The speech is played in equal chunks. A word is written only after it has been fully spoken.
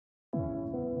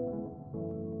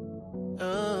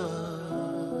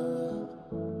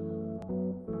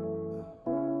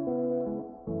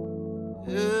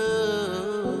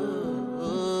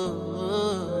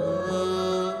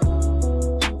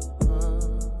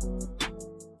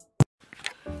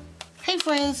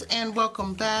friends, and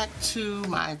welcome back to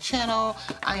my channel.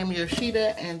 I am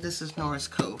Yoshida and this is Noras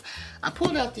Cove. I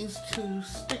pulled out these two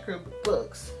sticker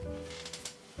books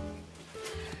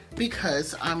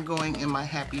because I'm going in my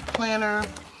happy planner.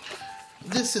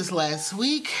 This is last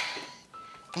week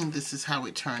and this is how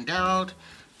it turned out.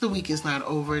 The week is not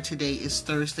over. Today is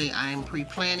Thursday. I am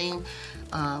pre-planning,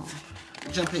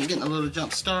 getting a little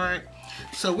jump start.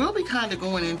 So we'll be kind of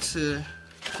going into,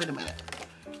 wait a minute.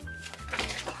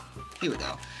 Here we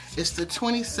go. It's the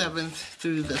 27th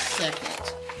through the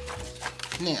 2nd.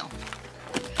 Now,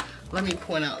 let me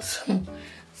point out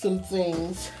some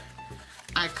things.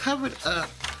 I covered up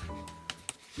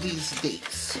these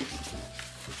dates.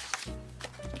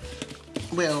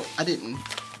 Well, I didn't.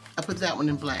 I put that one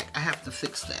in black. I have to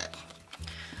fix that.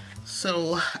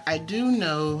 So, I do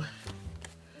know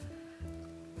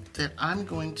that I'm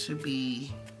going to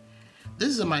be,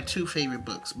 these are my two favorite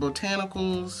books,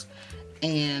 Botanicals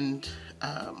and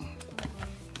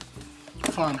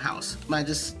Farmhouse.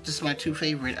 Just my two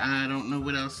favorite. I don't know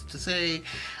what else to say.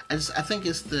 I think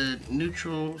it's the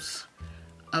neutrals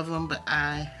of them, but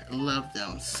I love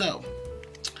them. So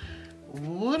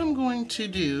what I'm going to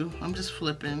do, I'm just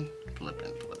flipping.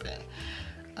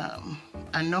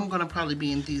 I know I'm going to probably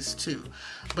be in these two,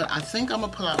 but I think I'm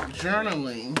going to pull out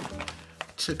journaling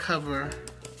to cover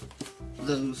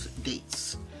those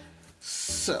dates.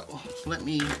 So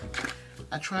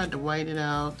I tried to white it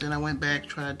out, then I went back,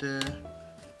 tried to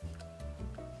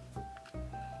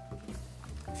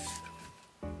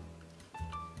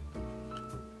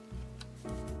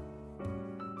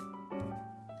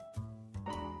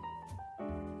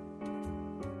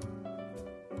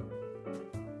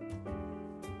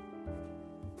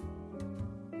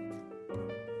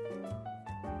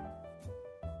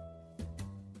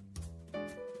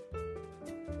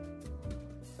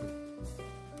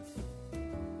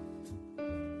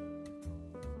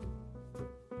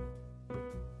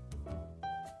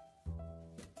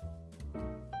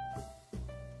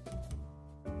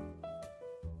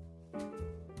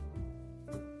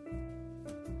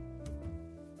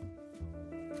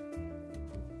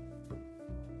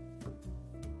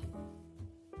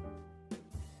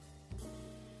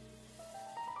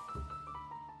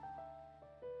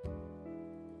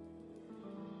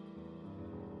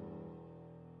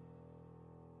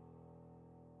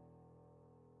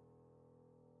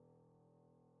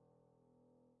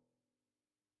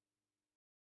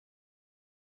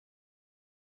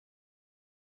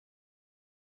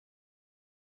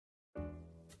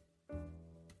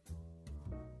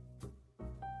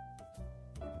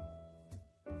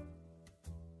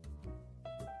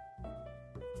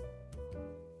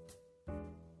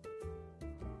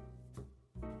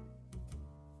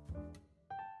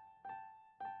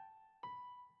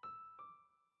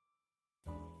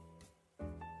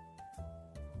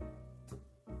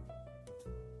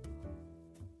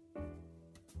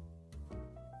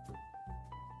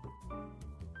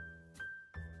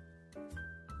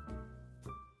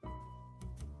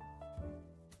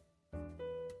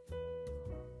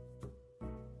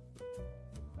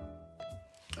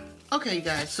Okay, you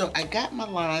guys, so I got my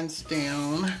lines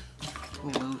down. Let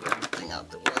me move everything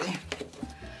out the way.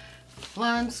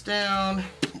 Lines down,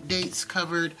 dates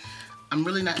covered. I'm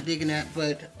really not digging that,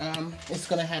 but it's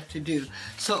gonna have to do.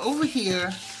 So over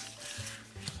here,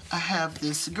 I have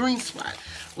this green spot.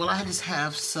 Well, I just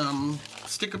have some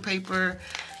sticker paper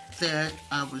that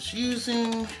I was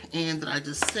using and that I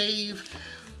just saved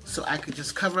so I could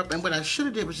just cover up. And what I should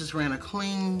have did was just ran a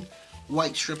clean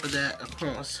white strip of that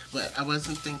across, but I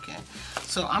wasn't thinking.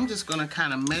 So I'm just gonna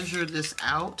kind of measure this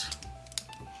out.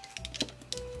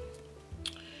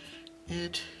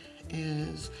 It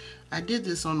is, I did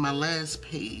this on my last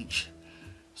page,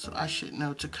 so I should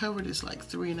know. To cover this like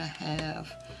 3.5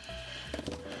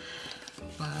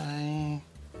 by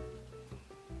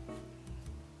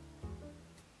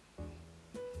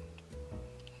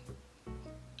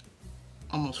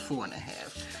almost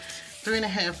 4.5.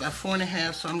 3.5 by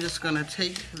 4.5, so I'm just gonna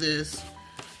take this,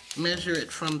 measure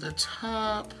it from the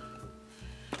top,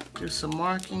 do some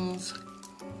markings.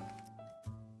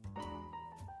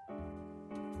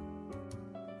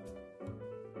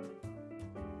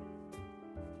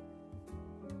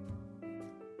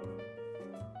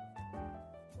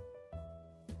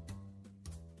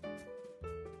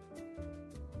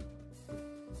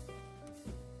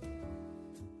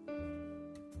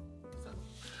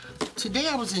 Today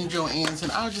I was in Joann's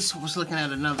and I was looking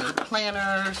at another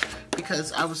planner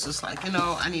because I was just like, you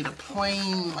know, I need a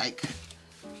plain, like,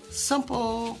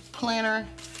 simple planner.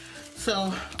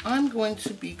 So I'm going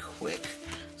to be quick.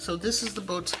 So this is the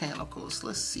Botanicals.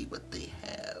 Let's see what they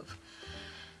have.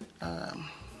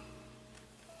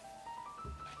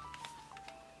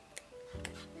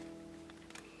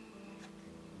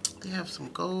 They have some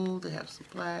gold, they have some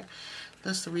black.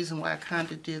 That's the reason why I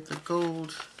kind of did the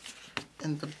gold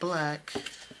and the black.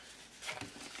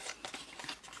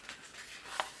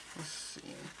 Let's see.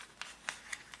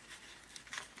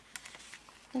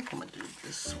 I think I'm going to do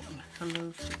this one.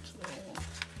 Hello today.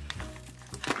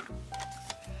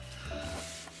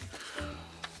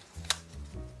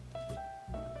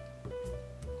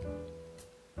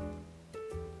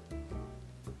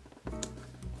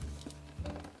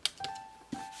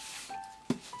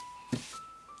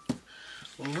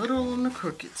 A little on the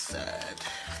crooked side.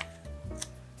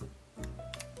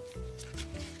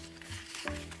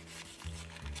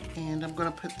 And I'm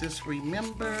going to put this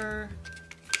remember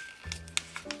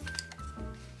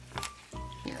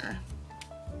here.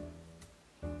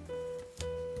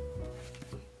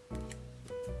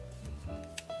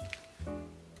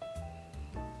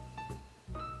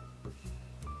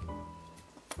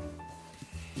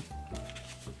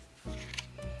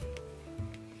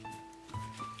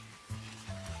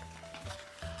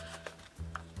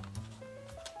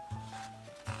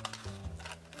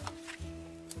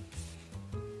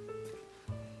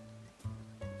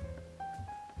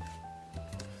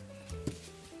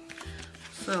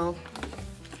 So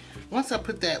once I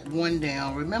put that one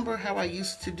down, remember how I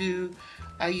used to do?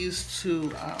 I used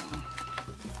to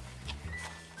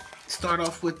start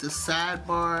off with the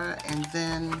sidebar and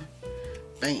then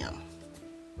bam.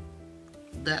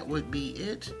 That would be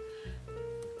it.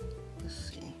 Let's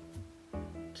see,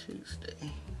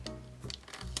 Tuesday.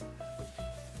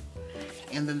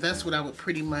 And then that's what I would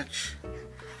pretty much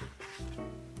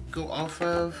go off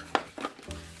of.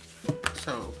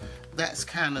 So that's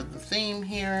kind of the theme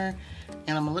here,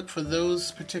 and I'm gonna look for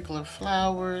those particular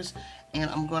flowers, and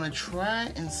I'm gonna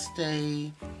try and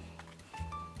stay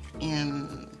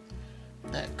in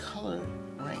that color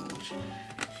range.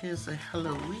 Here's a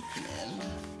Hello Weekend.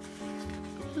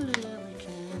 Hello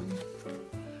Weekend.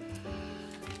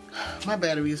 My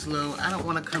battery is low. I don't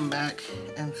want to come back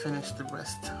and finish the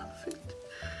rest of it,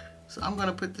 so I'm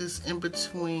gonna put this in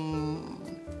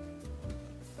between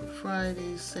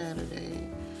Friday, Saturday,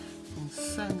 and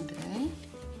Sunday.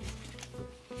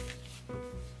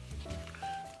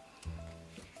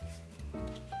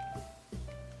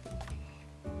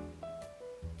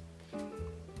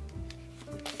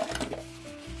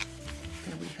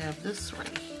 Then we have this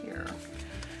right here.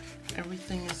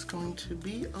 Everything is going to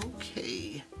be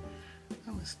okay.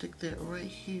 I'm gonna stick that right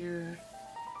here.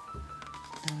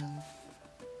 And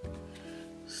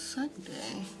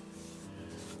Sunday,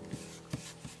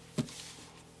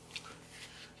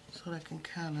 so I can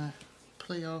kind of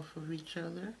play off of each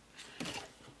other.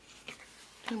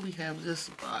 Then we have this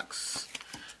box.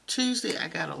 Tuesday, I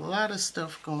got a lot of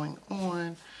stuff going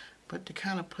on, but to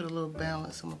kind of put a little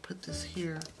balance, I'm gonna put this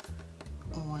here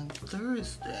on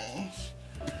Thursday.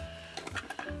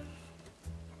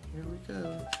 Here we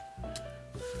go.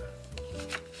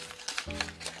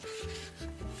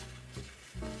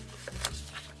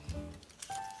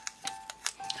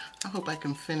 I hope I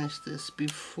can finish this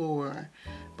before,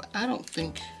 but I don't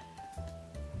think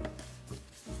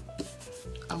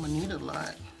I'm gonna need a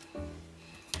lot.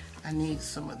 I need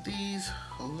some of these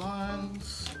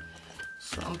Hollands,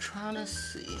 so I'm trying to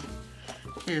see.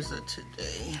 Here's a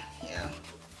today, yeah.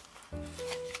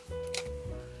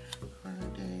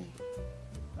 Friday.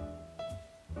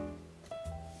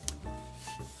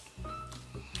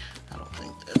 I don't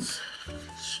think that's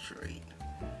straight.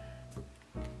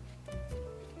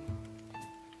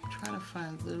 Trying to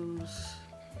find those.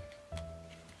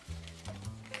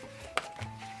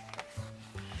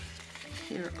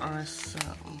 Here are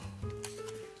some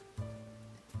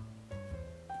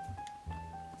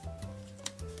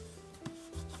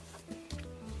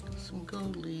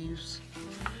gold leaves.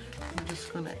 I'm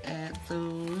just going to add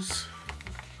those.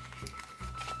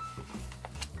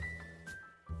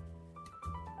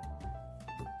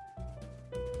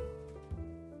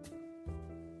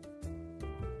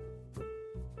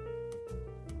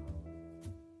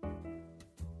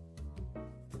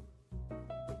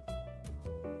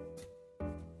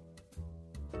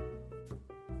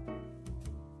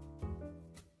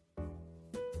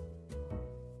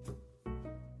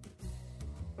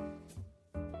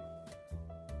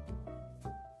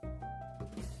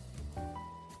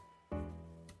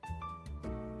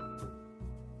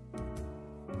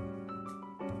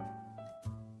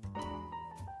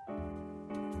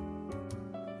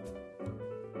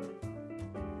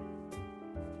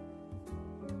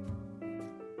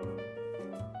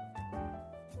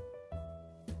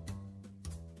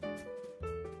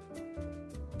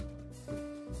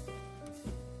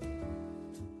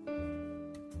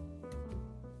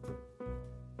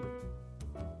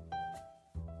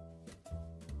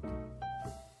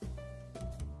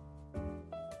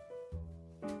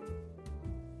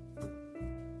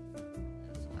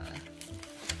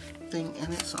 anything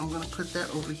in it, so I'm going to put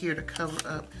that over here to cover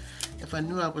up. If I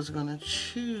knew I was going to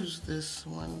choose this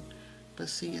one, but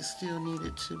see, it still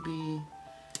needed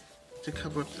to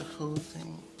cover up the whole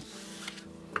thing.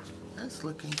 That's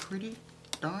looking pretty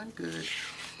darn good.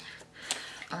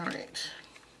 Alright.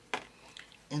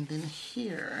 And then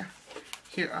here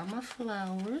are my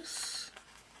flowers.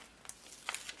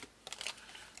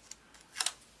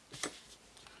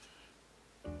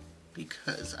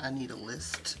 Because I need a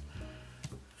list.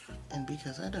 And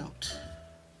because I don't.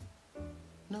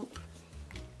 Nope.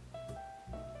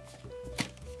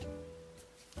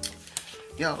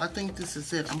 Y'all, I think this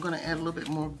is it. I'm going to add a little bit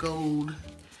more gold.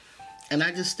 And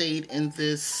I just stayed in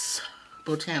this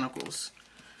Botanicals.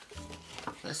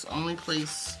 That's the only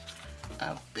place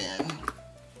I've been.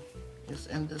 Is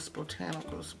in this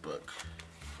Botanicals book.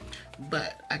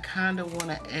 But I kind of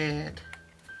want to add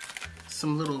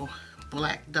some little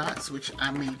black dots, which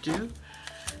I may do.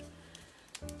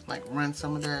 Like run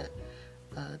some of that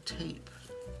tape.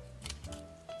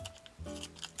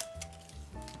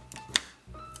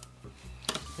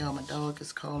 Y'all, my dog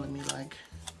is calling me like,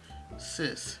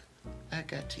 sis, I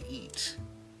got to eat.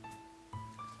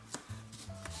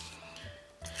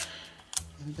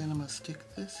 And then I'm going to stick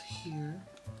this here.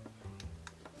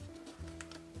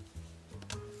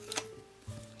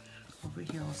 Over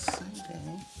here on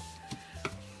Sunday.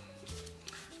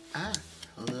 I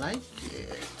like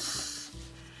it.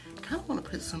 Kind of want to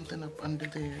put something up under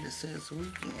there that says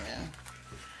weekend,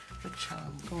 which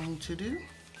I'm going to do.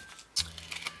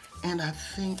 And I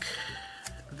think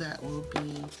that will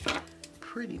be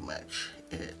pretty much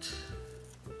it.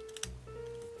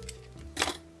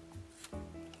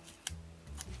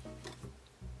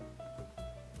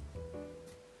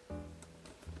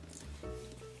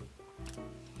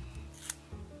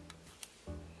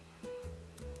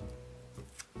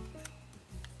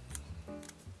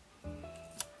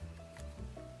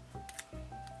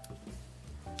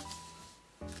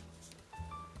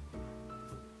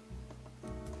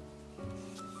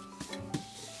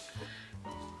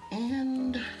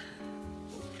 And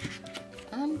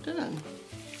I'm done.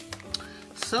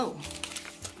 So,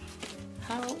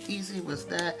 how easy was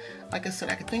that? Like I said,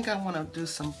 I think I want to do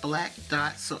some black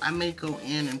dots, so I may go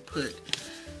in and put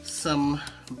some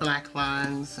black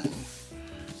lines and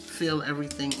fill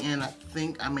everything in. I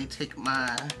think I may take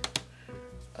my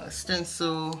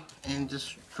stencil and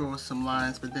just draw some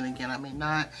lines, but then again, I may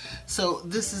not. So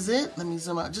this is it. Let me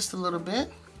zoom out just a little bit.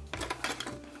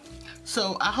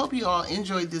 So I hope you all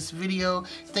enjoyed this video.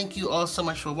 Thank you all so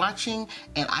much for watching,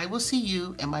 and I will see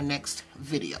you in my next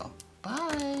video.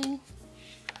 Bye.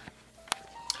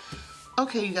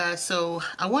 Okay, you guys, so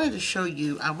I wanted to show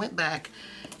you, I went back,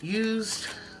 used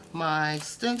my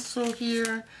stencil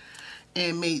here,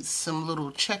 and made some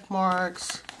little check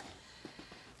marks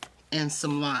and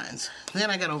some lines. Then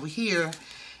I got over here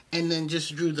and then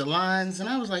just drew the lines, and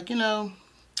I was like, you know,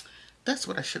 that's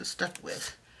what I should have stuck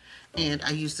with. And I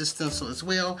used this stencil as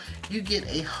well. You get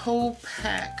a whole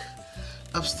pack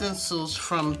of stencils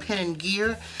from Pen &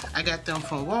 Gear. I got them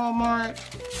from Walmart.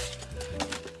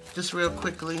 Just real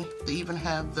quickly, they even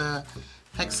have the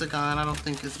hexagon. I don't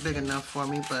think it's big enough for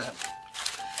me, but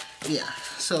yeah.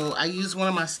 So I used one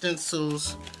of my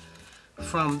stencils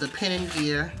from the Pen &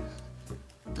 Gear.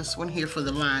 This one here for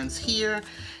the lines here.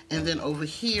 And then over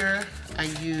here, I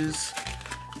use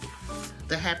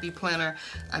the Happy Planner.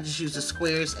 I just used the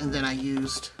squares, and then I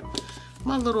used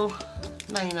my little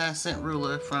 99-cent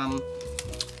ruler from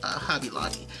Hobby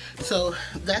Lobby. So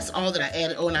that's all that I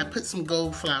added. Oh, and I put some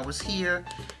gold flowers here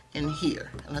and here,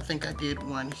 and I think I did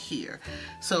one here.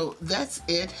 So that's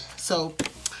it. So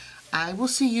I will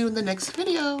see you in the next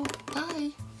video.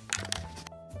 Bye.